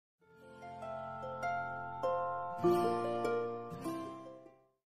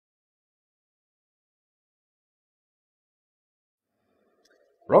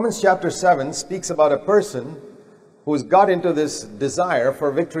Romans chapter 7 speaks about a person who's got into this desire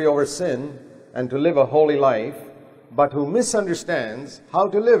for victory over sin and to live a holy life, but who misunderstands how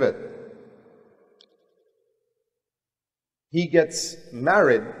to live it. He gets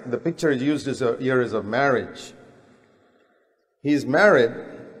married. The picture is used here is of marriage. He's married.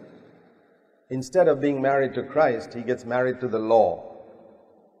 Instead of being married to Christ, he gets married to the law.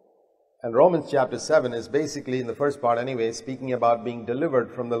 And Romans chapter 7 is basically, in the first part anyway, speaking about being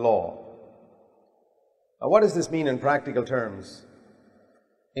delivered from the law. Now, what does this mean in practical terms?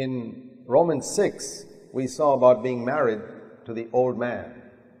 In Romans 6, we saw about being married to the old man.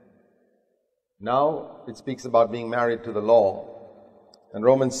 Now, it speaks about being married to the law. And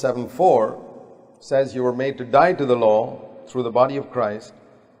Romans 7:4 says you were made to die to the law through the body of Christ,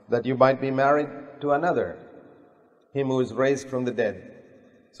 that you might be married to another, him who is raised from the dead.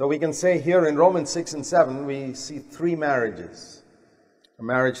 So we can say here in Romans 6 and 7, we see three marriages. A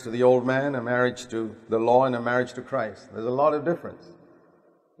marriage to the old man, a marriage to the law, and a marriage to Christ. There's a lot of difference.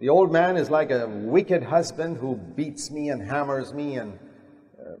 The old man is like a wicked husband who beats me and hammers me and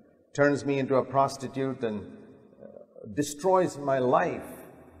turns me into a prostitute and destroys my life.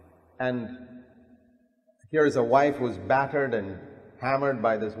 And here is a wife who is battered and hammered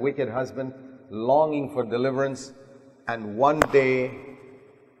by this wicked husband, longing for deliverance, and one day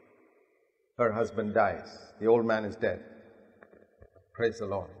her husband dies. The old man is dead. Praise the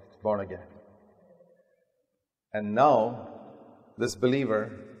Lord. He's born again. And now this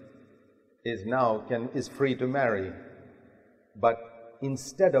believer is free to marry. But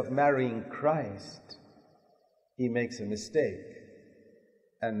instead of marrying Christ, he makes a mistake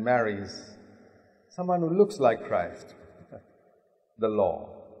and marries someone who looks like Christ. The law.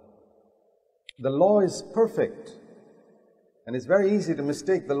 The law is perfect. And it's very easy to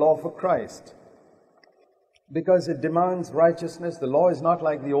mistake the law for Christ, because it demands righteousness. The law is not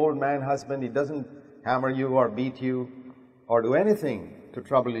like the old man husband. He doesn't hammer you or beat you or do anything to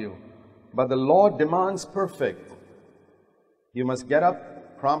trouble you. But the law demands perfect. You must get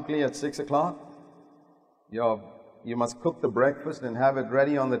up promptly at 6 o'clock. You must cook the breakfast and have it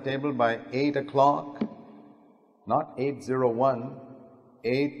ready on the table by 8 o'clock. Not 8:01,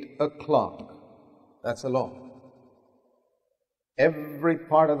 8 o'clock. That's the law. Every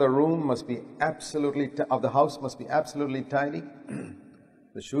part of the room must be of the house must be absolutely tidy.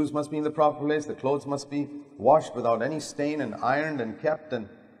 The shoes must be in the proper place. The clothes must be washed without any stain and ironed and kept. And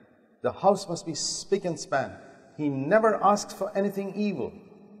the house must be spick and span. He never asks for anything evil.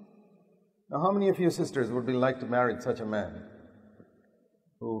 Now, how many of you sisters would be like to marry such a man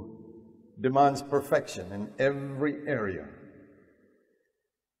who demands perfection in every area?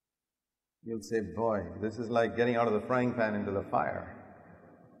 You'll say, boy, this is like getting out of the frying pan into the fire.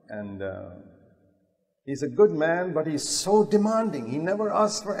 And he's a good man, but he's so demanding. He never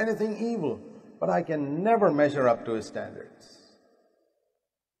asks for anything evil. But I can never measure up to his standards.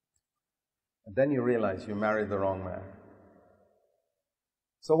 And then you realize you married the wrong man.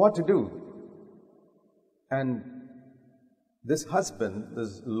 So what to do? And this husband,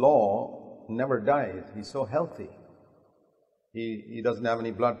 this law, never dies. He's so healthy. He doesn't have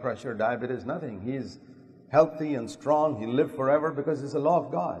any blood pressure, diabetes, nothing. He's healthy and strong. He'll live forever because it's the law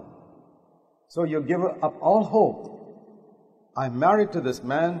of God. So you give up all hope. I'm married to this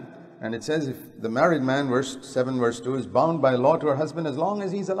man, and it says if the married man, verse 7, verse 2, is bound by law to her husband as long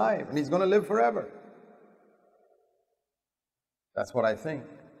as he's alive, and he's going to live forever. That's what I think.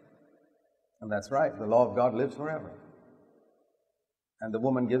 And that's right. The law of God lives forever. And the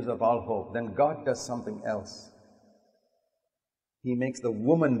woman gives up all hope. Then God does something else. He makes the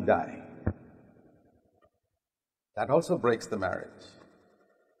woman die. That also breaks the marriage.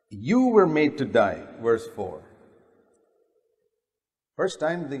 You were made to die, verse 4. First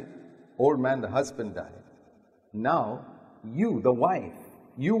time the old man, the husband, died. Now, you, the wife,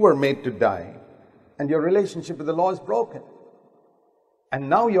 you were made to die, and your relationship with the law is broken. And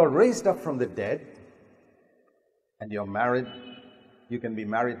now you're raised up from the dead, and you're married. You can be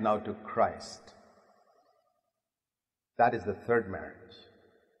married now to Christ. That is the third marriage,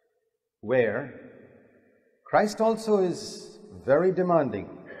 where Christ also is very demanding.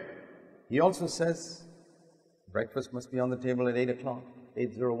 He also says breakfast must be on the table at 8 o'clock,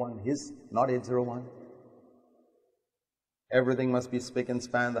 8:01, not 8:01. Everything must be spick and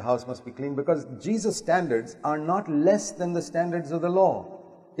span, the house must be clean, because Jesus' standards are not less than the standards of the law.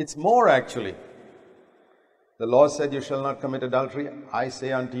 It's more, actually. The law said, you shall not commit adultery. I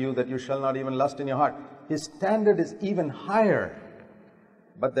say unto you that you shall not even lust in your heart. His standard is even higher.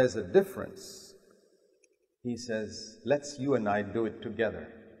 But there's a difference. He says, let's you and I do it together.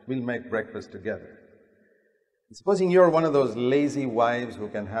 We'll make breakfast together. Supposing you're one of those lazy wives who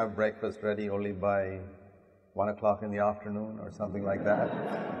can have breakfast ready only by 1 o'clock in the afternoon or something like that.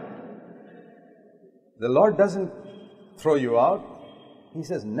 The Lord doesn't throw you out. He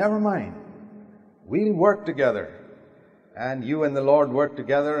says, never mind. We'll work together. And you and the Lord work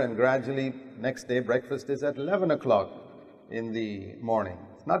together, and gradually next day breakfast is at 11 o'clock in the morning.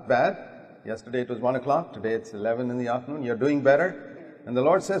 It's not bad. Yesterday it was 1 o'clock. Today it's 11 in the afternoon. You're doing better. And the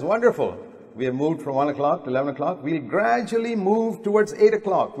Lord says, wonderful. We have moved from 1 o'clock to 11 o'clock. We'll gradually move towards 8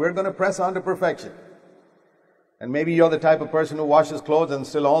 o'clock. We're going to press on to perfection. And maybe you're the type of person who washes clothes and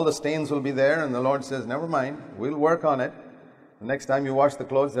still all the stains will be there. And the Lord says, never mind. We'll work on it. The next time you wash the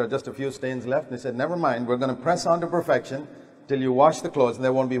clothes, there are just a few stains left. And He said, never mind. We're going to press on to perfection till you wash the clothes and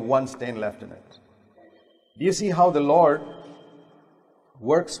there won't be one stain left in it. Do you see how the Lord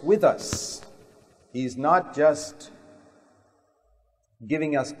works with us? He's not just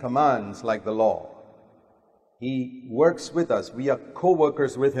giving us commands like the law. He works with us. We are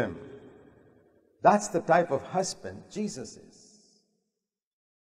co-workers with Him. That's the type of husband Jesus is.